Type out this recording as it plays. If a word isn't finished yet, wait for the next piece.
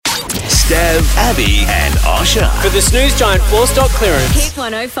Stav, Abby and Osher. For the snooze giant floor stock clearance. Hit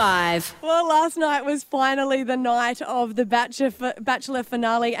 105. Well, last night was finally the night of the Bachelor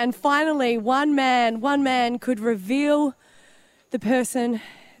finale, and finally one man could reveal the person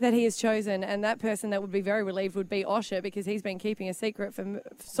that he has chosen, and that person that would be very relieved would be Osher, because he's been keeping a secret for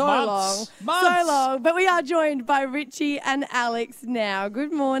so long. But we are joined by Richie and Alex now.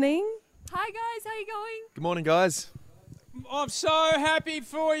 Good morning. Hi guys, how you going? Good morning, guys. I'm so happy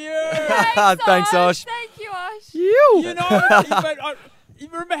for you. Thanks, Osh. Thank you, Osh. You know, you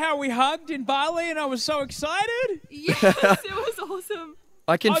remember how we hugged in Bali and I was so excited? Yes, it was awesome.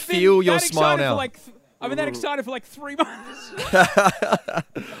 I can feel your smile now. I've been that excited for like 3 months.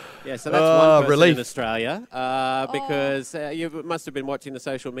 Yeah, so that's one person relief. in Australia, because you must have been watching the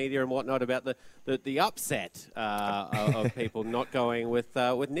social media and whatnot about the upset of people not going with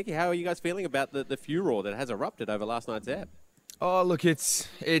Nikki. How are you guys feeling about the furor that has erupted over last night's ep? Oh, look, it's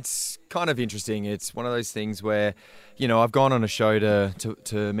kind of interesting. It's one of those things where, you know, I've gone on a show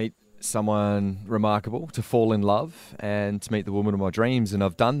to meet someone remarkable, to fall in love and to meet the woman of my dreams, and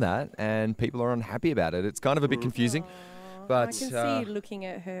I've done that, and people are unhappy about it. It's kind of a bit confusing. But I can see you looking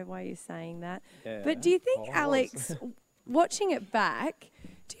at her while you're saying that. Yeah. But do you think, Alex, watching it back,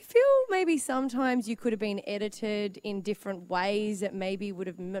 do you feel maybe sometimes you could have been edited in different ways that maybe would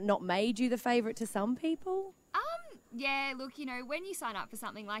have not made you the favourite to some people? Yeah, look, you know, when you sign up for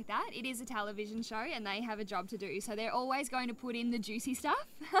something like that, it is a television show and they have a job to do, so they're always going to put in the juicy stuff.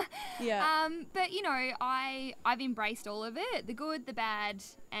 Yeah. But, you know, I've embraced all of it, the good, the bad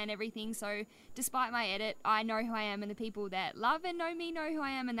and everything, so despite my edit, I know who I am, and the people that love and know me know who I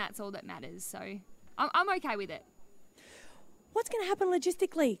am, and that's all that matters, so I'm okay with it. What's going to happen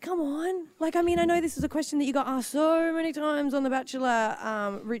logistically? Come on. Like, I mean, I know this is a question that you got asked so many times on The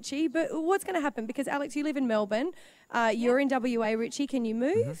Bachelor, Richie, but what's going to happen? Because, Alex, you live in Melbourne. You're in WA, Richie. Can you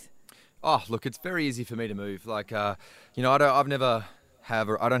move? Mm-hmm. Oh, look, it's very easy for me to move. Like, you know, I don't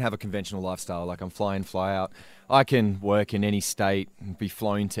have a conventional lifestyle. Like, I'm fly in, fly out. I can work in any state and be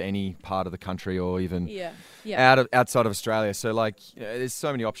flown to any part of the country, or even outside of Australia. So, like, you know, there's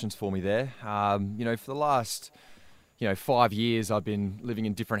so many options for me there. You know, for the last 5 years, I've been living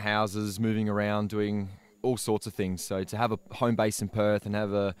in different houses, moving around, doing all sorts of things. So to have a home base in Perth and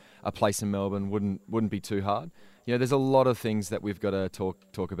have a place in Melbourne wouldn't be too hard. You know, there's a lot of things that we've got to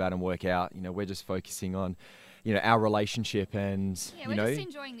talk about and work out. You know, we're just focusing on, you know, our relationship, and we're just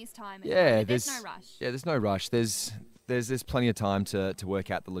enjoying this time. There's no rush. Yeah, there's no rush. There's plenty of time to work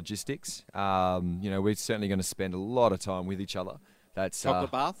out the logistics. You know, we're certainly going to spend a lot of time with each other. That's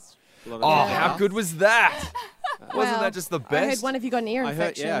chocolate baths. How good was that? Wasn't that just the best? I heard one of you got an ear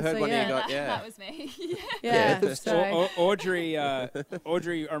infection. I heard one of you got, That was me. Audrey,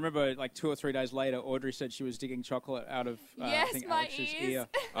 I remember like 2 or 3 days later, Audrey said she was digging chocolate out of I think my Alex's ears.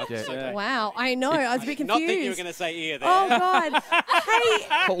 ear. Wow, I know. I was a bit confused. Not that you were going to say ear there. Oh, God. Hey,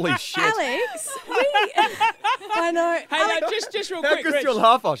 holy shit. Alex, I know. Hey, Alex, just real How quick, good's Rich. your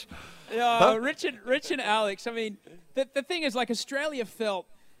laugh, Osh? Rich and Alex, I mean, the thing is, like, Australia felt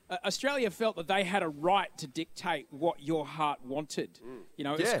that they had a right to dictate what your heart wanted. You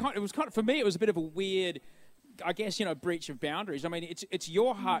know, it was kind of, for me, it was a bit of a weird, I guess, you know, breach of boundaries. I mean, it's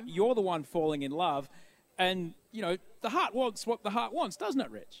your heart, you're the one falling in love, and, you know, the heart wants what the heart wants, doesn't it,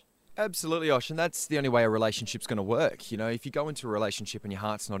 Rich? Absolutely, Osh, and that's the only way a relationship's going to work. You know, if you go into a relationship and your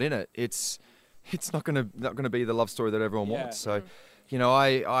heart's not in it, it's not going to be the love story that everyone wants. So, you know,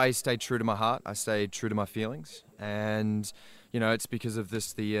 I stayed true to my heart, I stayed true to my feelings, and you know, it's because of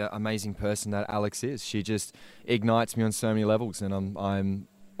the amazing person that Alex is. She just ignites me on so many levels, and I'm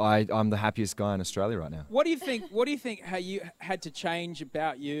the happiest guy in Australia right now. What do you think how you had to change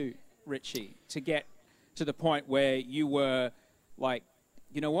about you, Richie, to get to the point where you were like,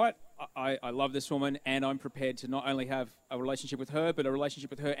 you know what, I love this woman, and I'm prepared to not only have a relationship with her, but a relationship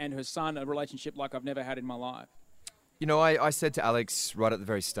with her and her son, a relationship like I've never had in my life? You know, I said to Alex right at the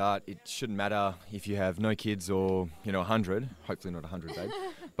very start, it shouldn't matter if you have no kids or, you know, 100. Hopefully not 100, babe.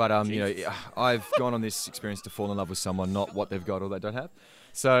 But, you know, I've gone on this experience to fall in love with someone, not what they've got or they don't have.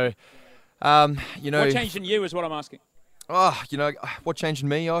 So, you know... What changed in you is what I'm asking. Oh, you know, what changed in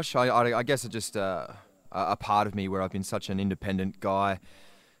me, Osh? I guess it's just a part of me where I've been such an independent guy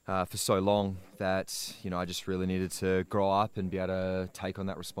for so long that, you know, I just really needed to grow up and be able to take on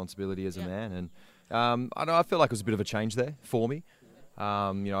that responsibility as a man. And I feel like it was a bit of a change there for me. You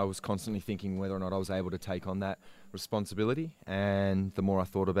know, I was constantly thinking whether or not I was able to take on that responsibility. And the more I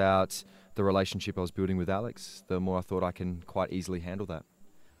thought about the relationship I was building with Alex, the more I thought I can quite easily handle that.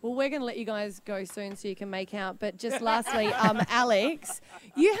 Well, we're going to let you guys go soon so you can make out. But just lastly, Alex,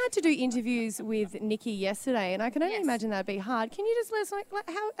 you had to do interviews with Nikki yesterday, and I can only imagine that'd be hard. Can you just let us know,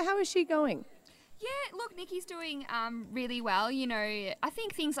 how is she going? Yeah, look, Nikki's doing really well. You know, I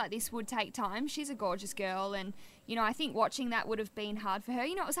think things like this would take time. She's a gorgeous girl, and, you know, I think watching that would have been hard for her.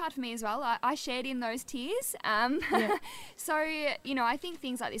 You know, it was hard for me as well. I shared in those tears. So, you know, I think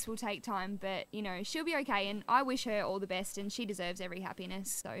things like this will take time, but, you know, she'll be okay, and I wish her all the best, and she deserves every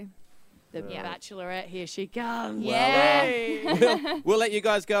happiness, so... The Bachelorette, here she comes. Yeah. We'll let you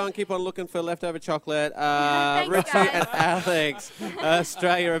guys go and keep on looking for leftover chocolate. Thanks, Richie guys. and Alex,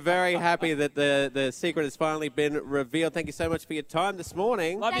 Australia are very happy that the secret has finally been revealed. Thank you so much for your time this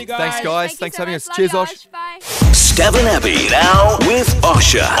morning. Love you guys. Thanks, guys. Thank Thanks you for having so us. much. Cheers, Love Osh. you, Bye. Stav and Abby now with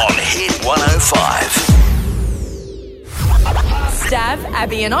Osher on Hit 105. Stav,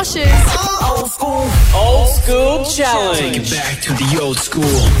 Abby and Osher's Old school challenge. Take it back to the old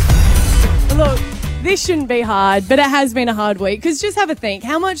school. Look, this shouldn't be hard, but it has been a hard week. Because just have a think.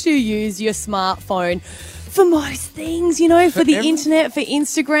 How much do you use your smartphone for most things? You know, for the internet, for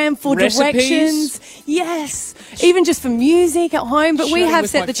Instagram, for Recipes. directions. Yes. Even just for music at home. But we Sharing have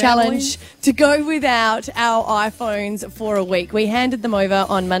with set my the family. challenge to go without our iPhones for a week. We handed them over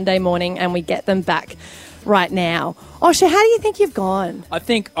on Monday morning and we get them back right now. Osher, how do you think you've gone? I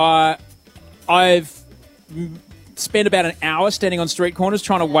think I've spent about an hour standing on street corners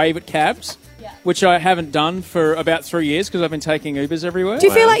trying to wave at cabs, which I haven't done for about 3 years because I've been taking Ubers everywhere. Do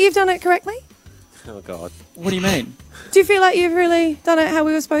you feel like you've done it correctly? Oh, God. What do you mean? Do you feel like you've really done it how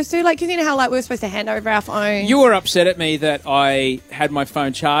we were supposed to? Like, 'cause you know how we were supposed to hand over our phone? You were upset at me that I had my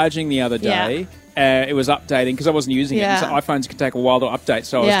phone charging the other day. It was updating because I wasn't using it. And so iPhones can take a while to update,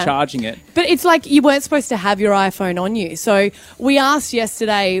 so I was charging it. But it's like you weren't supposed to have your iPhone on you. So we asked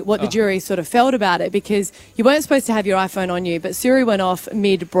yesterday what the jury sort of felt about it because you weren't supposed to have your iPhone on you, but Siri went off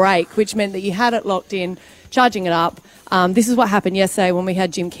mid-break, which meant that you had it locked in, charging it up. This is what happened yesterday when we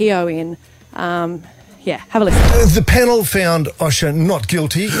had Jim Keogh in. Have a listen. The panel found Osher not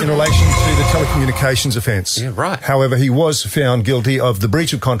guilty in relation to the telecommunications offence. Yeah, right. However, he was found guilty of the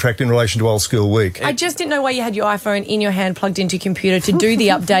breach of contract in relation to Old School Week. I just didn't know why you had your iPhone in your hand plugged into your computer to do the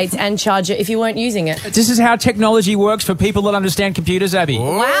updates and charge it if you weren't using it. This is how technology works for people that understand computers, Abby.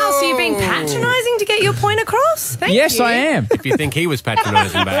 Wow, so you're being patronising to get your point across? Thank Yes, you. I am. If you think he was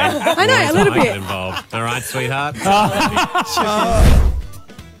patronising, babe. I know, a little bit. Involved. All right, sweetheart.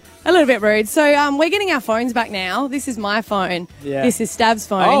 A little bit rude. So we're getting our phones back now. This is my phone. Yeah. This is Stav's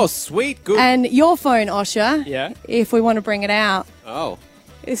phone. Oh, sweet. Good. And your phone, Osher, Yeah. if we want to bring it out, Oh.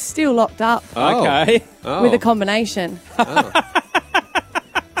 is still locked up Okay. Oh. with a combination.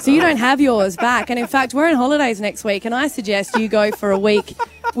 So you don't have yours back. And in fact, we're on holidays next week, and I suggest you go for a week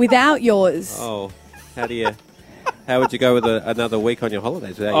without yours. Oh. How would you go with another week on your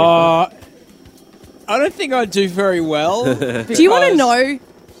holidays without your phone? I don't think I'd do very well. Do you want to know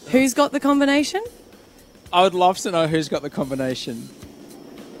who's got the combination? I would love to know who's got the combination.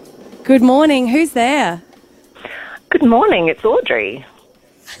 Good morning. Who's there? Good morning, it's Audrey.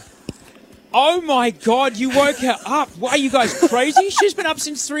 Oh, my God, you woke her up. Why, are you guys crazy? She's been up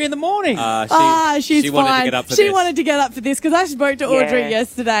since 3 in the morning. She's she fine. wanted to get up for she this. wanted to get up for this because I spoke to Audrey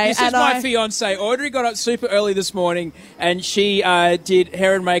yesterday. This is my fiance. Audrey got up super early this morning, and she did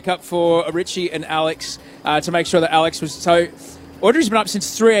hair and makeup for Richie and Alex to make sure that Alex was... So Audrey's been up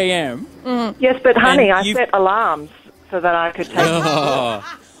since 3 a.m. Yes, but honey, And I you've- set alarms so that I could take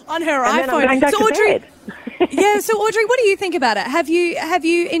on her and then I'm iPhone. going back So to Audrey, bed. yeah. So Audrey, what do you think about it? Have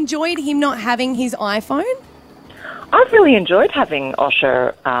you enjoyed him not having his iPhone? I've really enjoyed having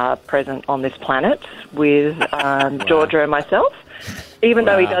Osher present on this planet with Georgia and myself, even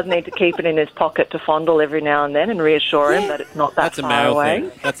though he does need to keep it in his pocket to fondle every now and then and reassure him that it's not that That's a far male away.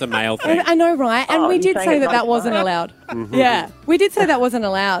 thing. That's a male thing. I know, right? And Oh, we you're did saying say it's that not wasn't fine? allowed. Yeah, we did say that wasn't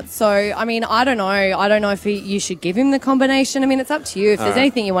allowed. So, I mean, I don't know. I don't know if you should give him the combination. I mean, it's up to you. If there's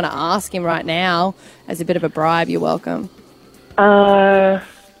anything you want to ask him right now as a bit of a bribe, you're welcome.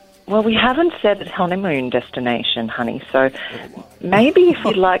 Well, we haven't set a honeymoon destination, honey, so maybe if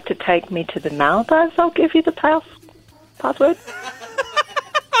you'd like to take me to the Maldives, I'll give you the password.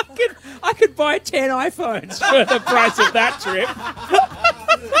 I could buy 10 iPhones for the price of that trip.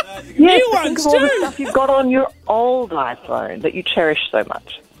 Yes, New but ones think of all the too. stuff you've got on your old iPhone that you cherish so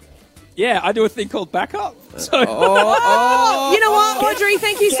much. Yeah, I do a thing called backup. So You know what, Audrey?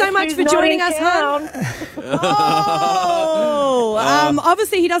 Thank you so much for joining us, hon.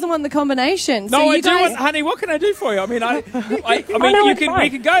 Obviously, he doesn't want the combination. No, so I you do guys... want, honey. What can I do for you? I mean, I no, mean, it's fine. we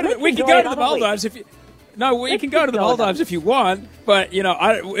can go to Let's we can enjoy go to it the another week. Maldives if you. No, we Let's can go to the enjoy it. Maldives if you want, but you know,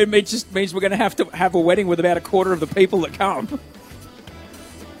 it just means we're going to have a wedding with about a quarter of the people that come.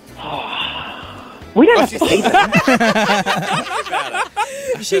 We don't have to see that.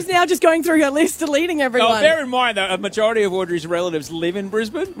 She's now just going through her list, deleting everyone. Oh, bear in mind that a majority of Audrey's relatives live in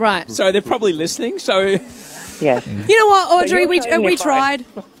Brisbane. Right. So they're probably listening. So, Yes. You know what, Audrey? you're We showing your tried.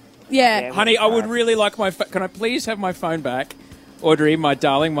 Yeah. honey, I would really like my can I please have my phone back? Audrey, my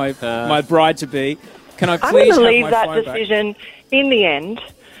darling, my bride-to-be. Can I I'm please going to have leave my that phone back? decision in the end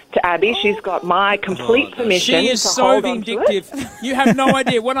to Abby. She's got my complete permission She is to so hold on to vindictive. it. You have no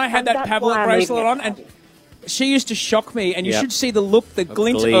idea. When I had that That's why Pavlik I'm bracelet leaving on, it. and she used to shock me, and you Yep. should see the look, the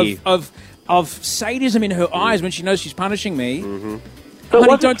glint glee. of sadism in her eyes when she knows she's punishing me. But Honey,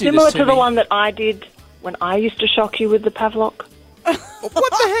 was don't it do similar this to to the me. one that I did when I used to shock you with the Pavlok?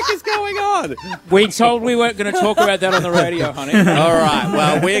 What the heck is going on? We told we weren't going to talk about that on the radio, honey. All right.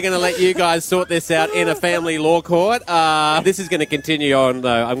 Well, we're going to let you guys sort this out in a family law court. This is going to continue on,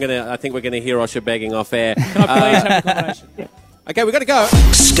 though. I think we're going to hear Osher begging off air. Can I please have a combination? Okay, we've got to go.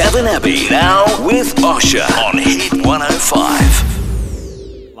 Stav and Abby now with Osher on Hit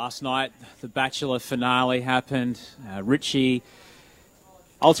 105. Last night, the Bachelor finale happened. Richie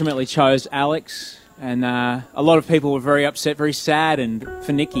ultimately chose Alex. And a lot of people were very upset, very sad, and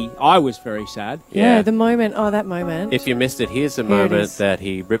for Nikki, I was very sad. Yeah, the moment. Oh, that moment. If you missed it, here's the Here it moment is. that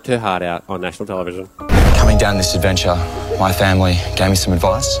he ripped her heart out on national television. Coming down this adventure, my family gave me some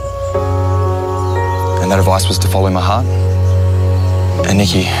advice. And that advice was to follow my heart. And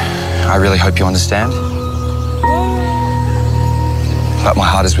Nikki, I really hope you understand. But my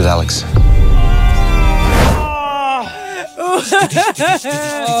heart is with Alex.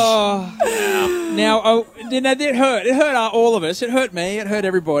 Now, it hurt. It hurt all of us. It hurt me. It hurt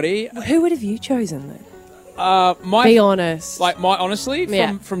everybody. Who would have you chosen then? Be honest. Honestly,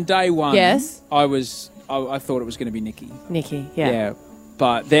 Yeah. from day one, Yes. I thought it was going to be Nikki. Nikki, yeah.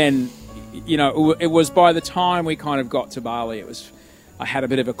 But then, it was by the time we kind of got to Bali, I had a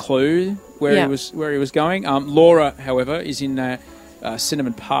bit of a clue where Yeah. he was going. Laura, however, is in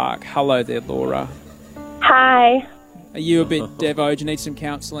Cinnamon Park. Hello there, Laura. Hi. Are you a bit devo? Do you need some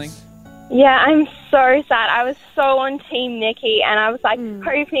counselling? Yeah, I'm so sad. I was so on Team Nikki, and I was like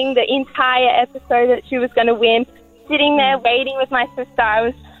hoping the entire episode that she was going to win. Sitting there waiting with my sister, I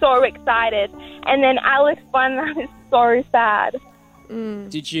was so excited. And then Alex won. I was so sad.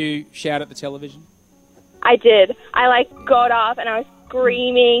 Did you shout at the television? I did. I got up and I was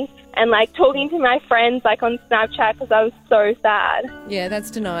screaming and talking to my friends on Snapchat because I was so sad. Yeah, that's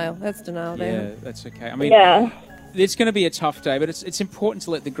denial. That's denial there. Yeah, that's okay. I mean, Yeah. It's going to be a tough day, but it's important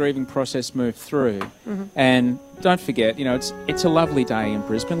to let the grieving process move through. Mhm. And don't forget, it's a lovely day in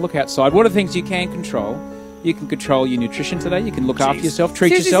Brisbane. Look outside. What are things you can control? You can control your nutrition today. You can look after yourself,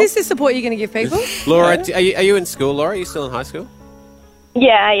 treat Is yourself. this the support you're going to give people? Laura, are you in school, Laura? Are you still in high school?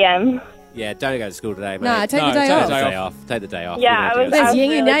 Yeah, I am. Yeah, don't go to school today, mate. Nah, take the day off. Take the day off. Yeah, You don't There's do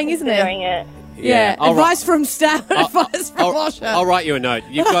yin and really yang, isn't there? considering it. Yeah, I'll advice from Stav, advice from I'll Osher. write you a note.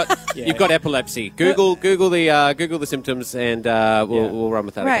 You've got epilepsy. Google the symptoms, and we'll run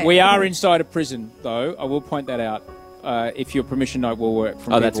with that. Right. We are inside a prison, though. I will point that out. If your permission note will work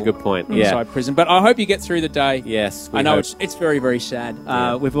from that's a people good point. inside Yeah. prison. But I hope you get through the day. Yes, we I know hope. it's very, very sad.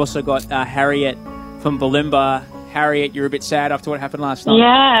 We've also got Harriet from Balimba. Harriet, you're a bit sad after what happened last night.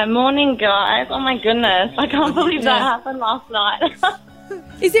 Yeah, morning, guys. Oh, my goodness. I can't believe that happened last night.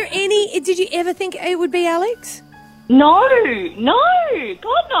 Is there any... Did you ever think it would be Alex? No.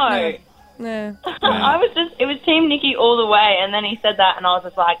 God, no. No. It was Team Nikki all the way, and then he said that, and I was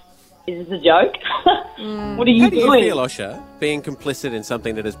just like, is this a joke? What are you How do you doing? feel, Osher, being complicit in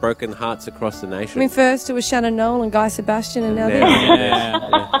something that has broken hearts across the nation? I mean, first it was Shannon Knoll and Guy Sebastian, and now this.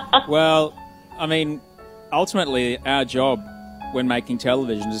 Yeah. Well, I mean, ultimately, our job when making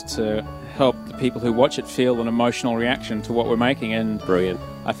television is to help the people who watch it feel an emotional reaction to what we're making. And brilliant.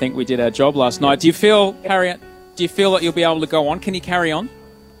 I think we did our job last night. Do you feel, Harriet, that you'll be able to go on? Can you carry on?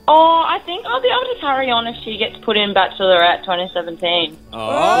 Oh, I think I'll be able to carry on if she gets put in Bachelorette 2017.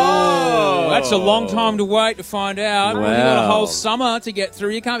 Oh, that's a long time to wait to find out. Wow. You've got a whole summer to get through.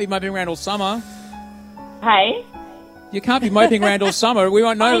 You can't be moping around all summer. Hey? You can't be moping around all summer. We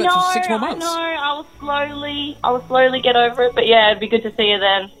won't know that for 6 more months. I will slowly get over it, but yeah, it'd be good to see you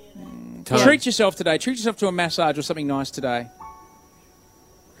then. Treat yourself today. Treat yourself to a massage or something nice today.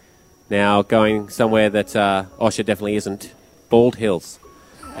 Now going somewhere that Osher definitely isn't. Bald Hills.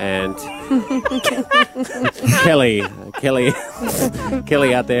 And Kelly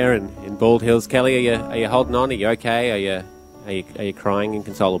out there in Bald Hills. Kelly, are you holding on? Are you okay? Are you crying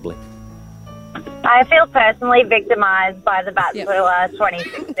inconsolably? I feel personally victimised by The Bachelor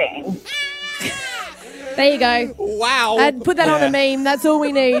 2016. There you go. Wow. And put that on a meme. That's all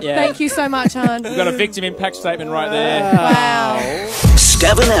we need. Yeah. Thank you so much, hon. We've got a victim impact statement right there. Wow.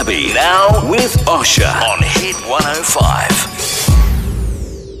 Stav and Abby now with Osher on Hit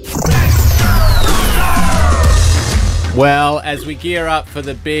 105. Well, as we gear up for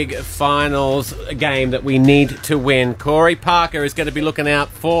the big finals game that we need to win, Corey Parker is going to be looking out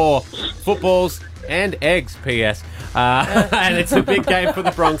for footballs and eggs, P.S. And it's a big game for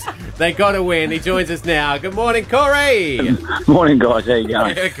the Bronx. They got to win. He joins us now. Good morning, Corey. Morning, guys. How you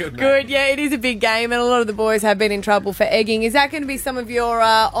going? Yeah, good, Good, yeah, it is a big game, and a lot of the boys have been in trouble for egging. Is that going to be some of your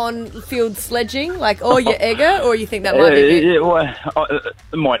on-field sledging, like, or your egger, or you think that might be it? Yeah, well, I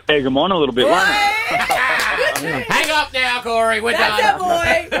might egg them on a little bit, won't it? Hang up now, Corey. We're That's done. it,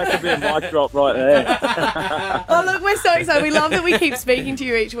 boy. That could be a mic drop right there. Oh, look, we're so excited. We love that we keep speaking to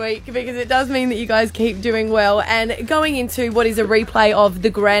you each week because it does mean that you guys keep doing well. And going into what is a replay of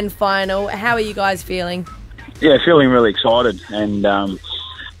the grand final, how are you guys feeling? Yeah, feeling really excited. And,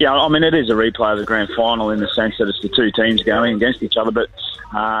 yeah, I mean, it is a replay of the grand final in the sense that it's the two teams going against each other. But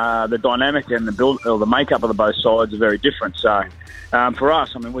the dynamic and the makeup of the both sides are very different. So for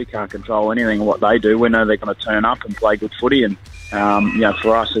us, I mean, we can't control anything of what they do. We know they're going to turn up and play good footy. And,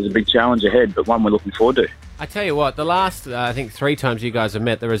 for us, there's a big challenge ahead, but one we're looking forward to. I tell you what, the last, I think, 3 times you guys have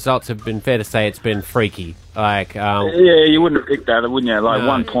met, the results have been, fair to say, it's been freaky. Like, yeah, you wouldn't have picked that, wouldn't you? Like,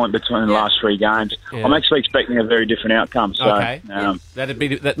 1 point between the last 3 games. Yeah. I'm actually expecting a very different outcome. So, okay. That'd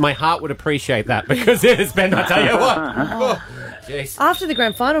be that. My heart would appreciate that because it has been, I tell you what. Oh, jeez. After the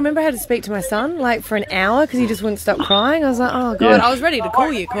grand final, remember I had to speak to my son, like, for an hour because he just wouldn't stop crying? I was like, oh, God. Yeah. I was ready to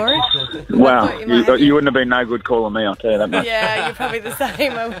call you, Corey. Wow, you wouldn't have been no good calling me, I'll tell you that much. Yeah, you're probably the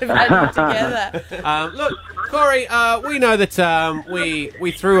same. I would have had you together. Look, Corey, we know that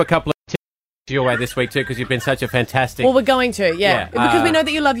we threw a couple of tips your way this week too because you've been such a fantastic... Well, we're going to, yeah. Because we know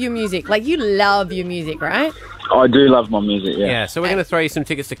that you love your music. Like, you love your music, right? I do love my music, yeah. Yeah, so we're going to throw you some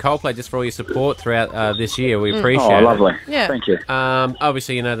tickets to Coldplay just for all your support throughout this year. We appreciate it. Oh, lovely. Yeah. Thank you.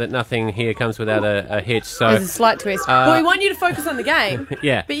 Obviously, you know that nothing here comes without a hitch, so... There's a slight twist. But we want you to focus on the game.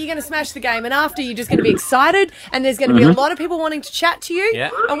 Yeah. But you're going to smash the game, and after you're just going to be excited, and there's going to be a lot of people wanting to chat to you. Yeah.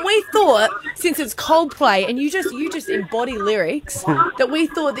 And we thought, since it's Coldplay, and you just embody lyrics, that we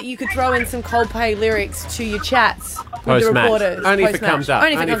thought that you could throw in some Coldplay lyrics to your chats with the reporters. Only if it comes up.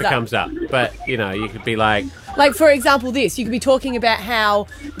 Only if it comes up. But, you know, you could be like... Like, for example, this. You could be talking about how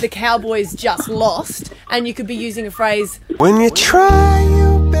the Cowboys just lost, and you could be using a phrase... When you try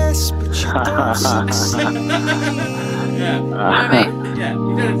your best, but you don't succeed. You know what I mean? Yeah, you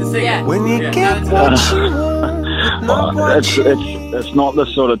don't have to sing it. When you get what you want, it's not the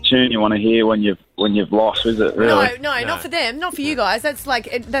sort of tune you want to hear when you've lost, is it? Really? No, not for them, not for you guys. That's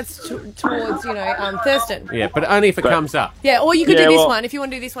like towards Thurston. Yeah, but only if it comes up. Yeah, or you could do this one if you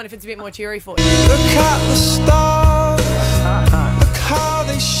want to do this one if it's a bit more cheery for you. look at the stars, look how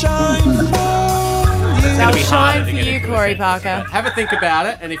they shine for you. I'll shine for you, Corey Parker. Have a think about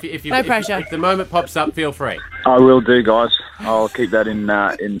it, and if No pressure. If the moment pops up, feel free. I will do, guys. I'll keep that in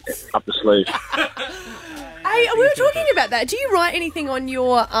up the sleeve. Hey, we were talking about that. Do you write anything on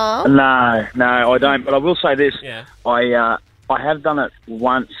your arm? No, I don't. But I will say this: Yeah. I have done it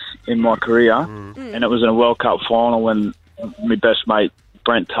once in my career, and it was in a World Cup final when my best mate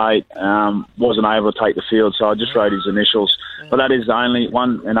Brent Tate wasn't able to take the field, so I just wrote his initials. But that is the only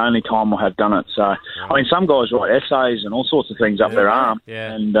one and only time I have done it. So, I mean, some guys write essays and all sorts of things up their arm,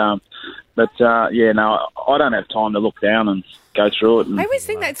 and I don't have time to look down and go through it. I always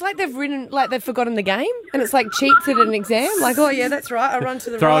think that it's like they've forgotten the game, and it's like cheats at an exam. Like, oh yeah, that's right. I run to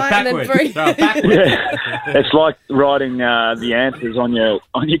the right and then three. Throw it backwards. Yeah. It's like writing the answers on your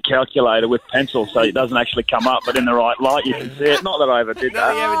calculator with pencil, so it doesn't actually come up, but in the right light you can see it. Not that I ever did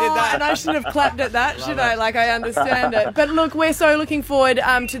that. Yeah, we did that. And I shouldn't have clapped at that, should I? Like, I understand it. But look, we're so looking forward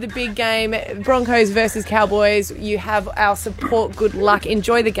to the big game, Broncos versus Cowboys. You have our support. Good luck.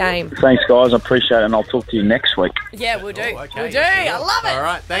 Enjoy the game. Thanks, guys. I appreciate it, and I'll talk to you next week. Yeah, we'll do. Okay. We'll do. I love it. All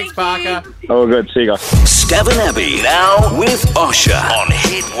right, thanks, Parker. All good. See you guys. Stav and Abby now with Osher on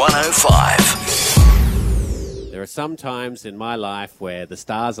Hit 105. There are some times in my life where the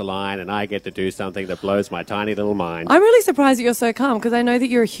stars align and I get to do something that blows my tiny little mind. I'm really surprised that you're so calm because I know that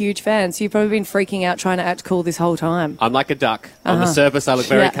you're a huge fan, so you've probably been freaking out trying to act cool this whole time. I'm like a duck. On the surface, I look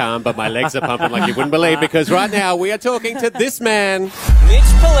very calm, but my legs are pumping like you wouldn't believe because right now we are talking to this man. Mitch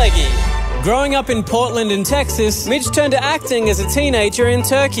Pileggi. Growing up in Portland in Texas, Mitch turned to acting as a teenager in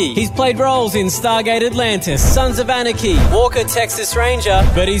Turkey. He's played roles in Stargate Atlantis, Sons of Anarchy, Walker Texas Ranger,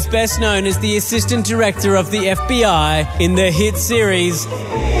 but he's best known as the assistant director of the FBI in the hit series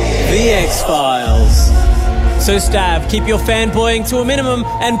The X-Files. So Stav, keep your fanboying to a minimum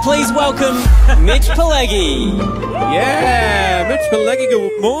and please welcome Mitch Pileggi. Yeah, Mitch Pileggi,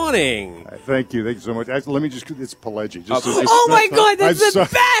 good morning. Thank you so much. Actually, let me it's Pileggi. Oh my God, that's the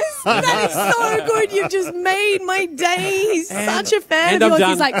best. That is so good. You've just made my day. He's such a fan and of I'm yours. done.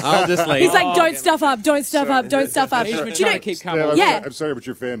 He's like, I'll just leave. He's like, don't stuff up, don't stuff up, don't stuff up. He's Do been you trying know- to keep coming. I'm sorry, but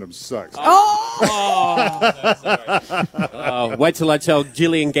your fandom sucks. Wait till I tell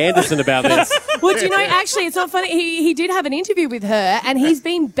Gillian Ganderson about this. Well, do you know, actually, it's not funny. He did have an interview with her, and he's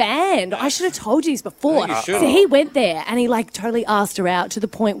been banned. I should have told you this before. You should So have. he went there, and he like totally asked her out to the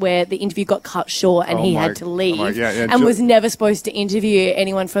point where the interview got cut short, and he had to leave, and was never supposed to interview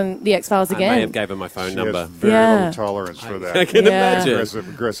anyone from the X-Files I again. may have gave her my phone number. Very little tolerance for that. I can imagine.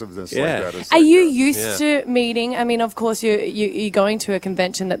 Aggressiveness Yeah. like that. Is Are like you that. used to meeting? I mean, of course, you're going to a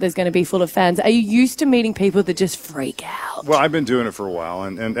convention that there's going to be full of fans. Are you used to meeting people that just freak out? Well, I've been doing it for a while,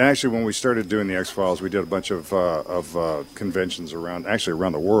 and actually, when we started doing the X-Files, we did a bunch of conventions around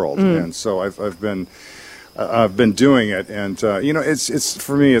the world, and so I've been doing it, and it's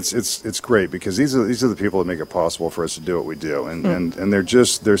for me, it's great because these are the people that make it possible for us to do what we do, and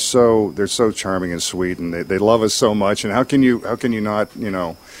they're so charming and sweet, and they love us so much, and how can you not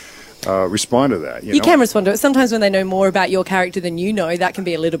respond to that? You can respond to it. Sometimes when they know more about your character than you know, that can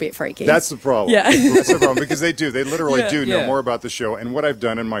be a little bit freaky. That's the problem. Yeah. That's the problem because they literally do know Yeah. more about the show and what I've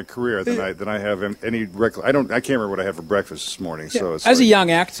done in my career than I have any I can't remember what I had for breakfast this morning. So it's As a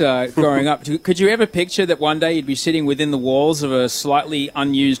young actor growing up, could you ever picture that one day you'd be sitting within the walls of a slightly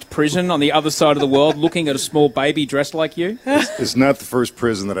unused prison on the other side of the world looking at a small baby dressed like you? it's not the first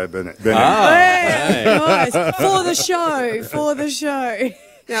prison that I've been in. Nice. For the show.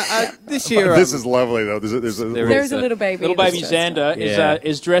 Now, this year... this is lovely, though. There is a little baby. Little baby Xander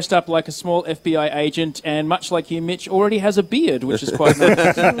is dressed up like a small FBI agent, and much like you, Mitch, already has a beard, which is quite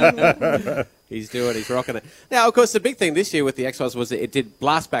nice. He's rocking it. Now, of course, the big thing this year with the X-Files was that it did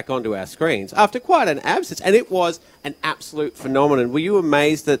blast back onto our screens after quite an absence, and it was an absolute phenomenon. Were you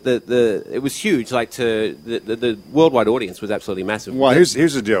amazed that it was huge? Like the worldwide audience was absolutely massive. Well, here's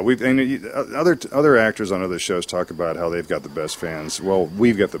the deal. Other actors on other shows talk about how they've got the best fans. Well,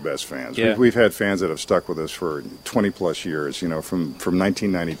 we've got the best fans. Yeah. We've had fans that have stuck with us for 20 plus years. From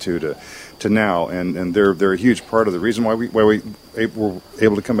 1992 to now, and they're a huge part of the reason why we were able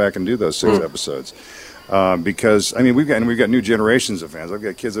to come back and do those 6 episodes. Because we've got new generations of fans. I've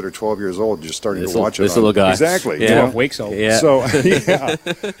got kids that are 12 years old just starting to watch it. This little guy, exactly, 12 weeks old. Yeah. So yeah,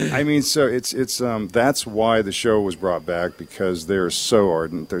 so it's that's why the show was brought back because they're so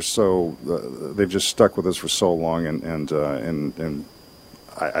ardent. They've just stuck with us for so long, and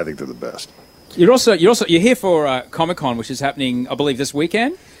I think they're the best. You're here for Comic-Con, which is happening, I believe, this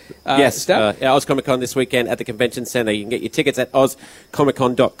weekend. Yes, Stav? Oz Comic Con this weekend at the Convention Centre. You can get your tickets at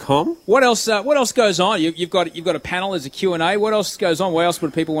ozcomiccon.com. What else goes on? You've got a panel. There's a Q&A. What else goes on? Where else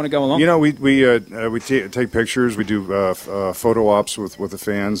would people want to go along? We take pictures. We do photo ops with the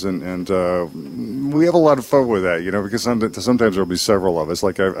fans, and we have a lot of fun with that. Because sometimes there'll be several of us.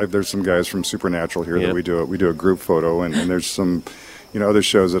 Like there's some guys from Supernatural here that we do a group photo, and there's some. Other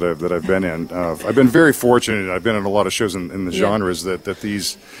shows that I've been in. I've been very fortunate. I've been in a lot of shows in the genres that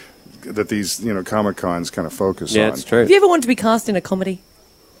these Comic Cons kind of focus on. Yeah, it's true. Have you ever wanted to be cast in a comedy?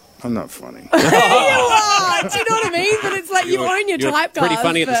 I'm not funny. You are. Do you know what I mean? But it's like you own your You're typecast. pretty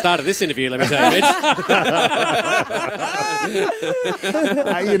funny at the start of this interview, let me tell you, Mitch.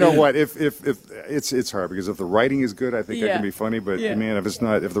 You know what? If it's hard because if the writing is good, I think I can be funny. But man,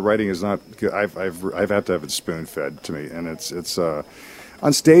 if the writing is not good, I've had to have it spoon fed to me, and it's.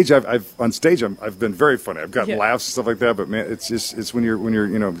 On stage, I've been very funny. I've got laughs and stuff like that. But man, it's when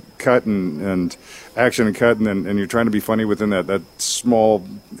you're cut and action and cut and you're trying to be funny within that small.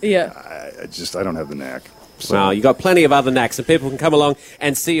 Yeah. I don't have the knack. So. Well, you got plenty of other knacks, and people can come along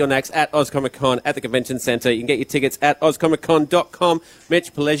and see your knacks at Oz Comic Con at the Convention Centre. You can get your tickets at ozcomiccon.com.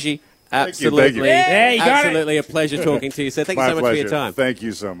 Mitch Pileggi, absolutely, Yeah, you got absolutely a pleasure talking to you. So thank you so much for your time. Thank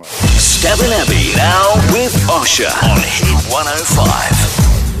you so much. Stav and Abby now with Osher on Hit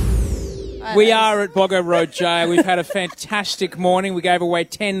 105. We are at Boggo Road Jail. We've had a fantastic morning. We gave away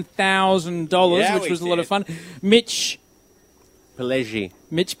 $10,000, which was a lot of fun. Mitch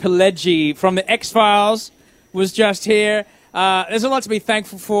Pileggi from the X-Files was just here. There's a lot to be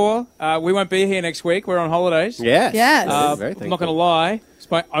thankful for. We won't be here next week. We're on holidays. Yes. I'm not going to lie. It's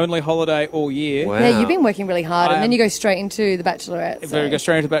my only holiday all year. Wow. Yeah, you've been working really hard, and then you go straight into the Bachelorette. So. Go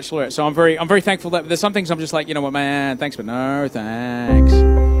straight into the Bachelorette. So I'm very thankful that there's some things I'm just like, you know what, man, thanks, but no thanks.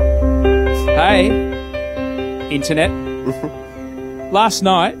 Hey, Internet. Last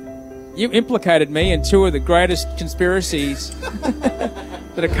night, you implicated me in 2 of the greatest conspiracies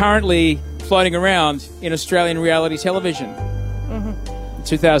that are currently floating around in Australian reality television. In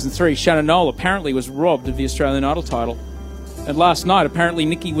 2003, Shannon Noll apparently was robbed of the Australian Idol title. And last night, apparently,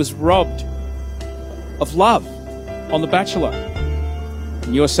 Nikki was robbed of love on The Bachelor.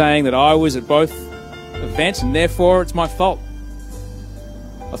 And you're saying that I was at both events and therefore it's my fault.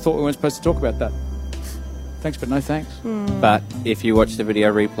 I thought we weren't supposed to talk about that. Thanks, but no thanks. But if you watch the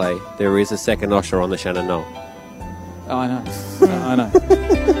video replay, there is a second Osher on the Shannon Noll. Oh, I know. I know.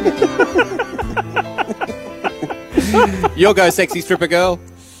 You'll go, sexy stripper girl.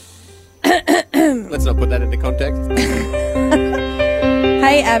 Let's not put that into context.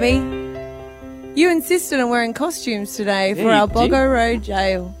 Hey, Abby. You insisted on wearing costumes today for our Boggo Road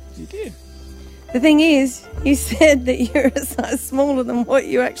jail. You did. The thing is, you said that you're a size smaller than what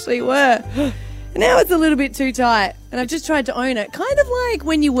you actually were. Now it's a little bit too tight, and I've just tried to own it. Kind of like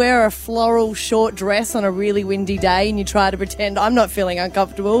when you wear a floral short dress on a really windy day and you try to pretend I'm not feeling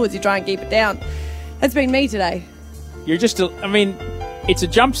uncomfortable as you try and keep it down. That's been me today. You're just, it's a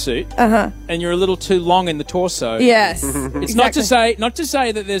jumpsuit, and you're a little too long in the torso. Yes, It's exactly. not to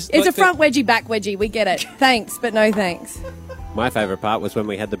say that there's. It's a front wedgie, back wedgie. We get it. Thanks, but no thanks. My favourite part was when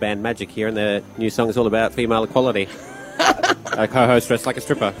we had the band Magic here, and their new song is all about female equality. A co-host dressed like a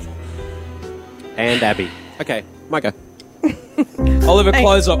stripper. And Abby. Okay, my go. Oliver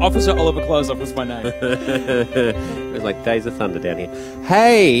Closeoff. Officer Oliver Closeoff was my name. It was like Days of Thunder down here.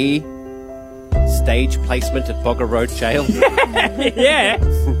 Hey, stage placement at Boggo Road Jail. Yeah.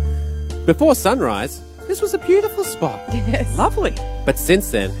 Before sunrise, this was a beautiful spot. Yes. Lovely. But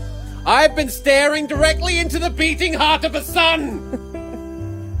since then, I've been staring directly into the beating heart of a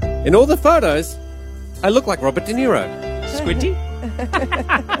sun. In all the photos, I look like Robert De Niro. Squinty?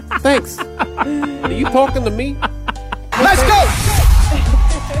 Thanks. Are you talking to me? Let's go!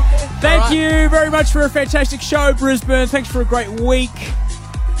 Thank you very much for a fantastic show, Brisbane. Thanks for a great week.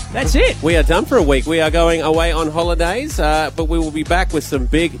 That's it. We are done for a week. We are going away on holidays, but we will be back with some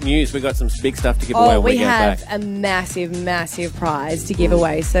big news. We've got some big stuff to give away when we get back. We have a massive, massive prize to give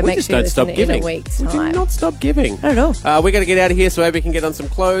away, so make just sure you don't stop listen in giving. a week's We time. do not stop giving. I don't know. We're going to get out of here so Abby can get on some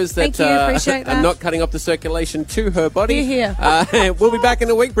clothes that Thank you, appreciate that. are not cutting off the circulation to her body. Hear, We'll be back in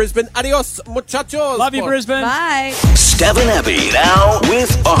a week, Brisbane. Adios, muchachos. Love you, Brisbane. Bye. Stav and Abby now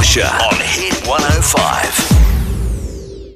with Osher on Hit 105.